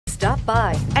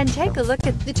by and take a look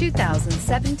at the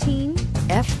 2017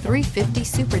 F-350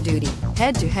 Super Duty.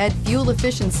 Head-to-head fuel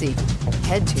efficiency,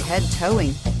 head-to-head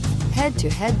towing,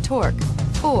 head-to-head torque.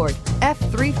 Ford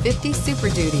F-350 Super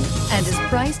Duty and is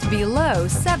priced below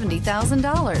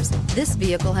 $70,000. This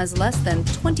vehicle has less than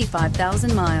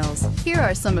 25,000 miles. Here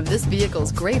are some of this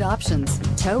vehicle's great options: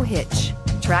 tow hitch,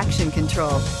 traction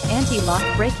control, anti-lock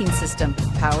braking system,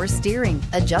 power steering,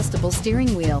 adjustable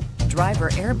steering wheel,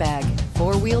 driver airbag,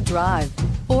 four-wheel drive,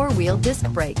 four-wheel disc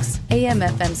brakes,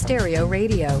 AM/FM stereo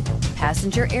radio,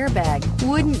 passenger airbag.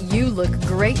 Wouldn't you look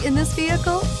great in this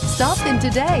vehicle? Stop in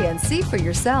today and see for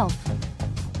yourself.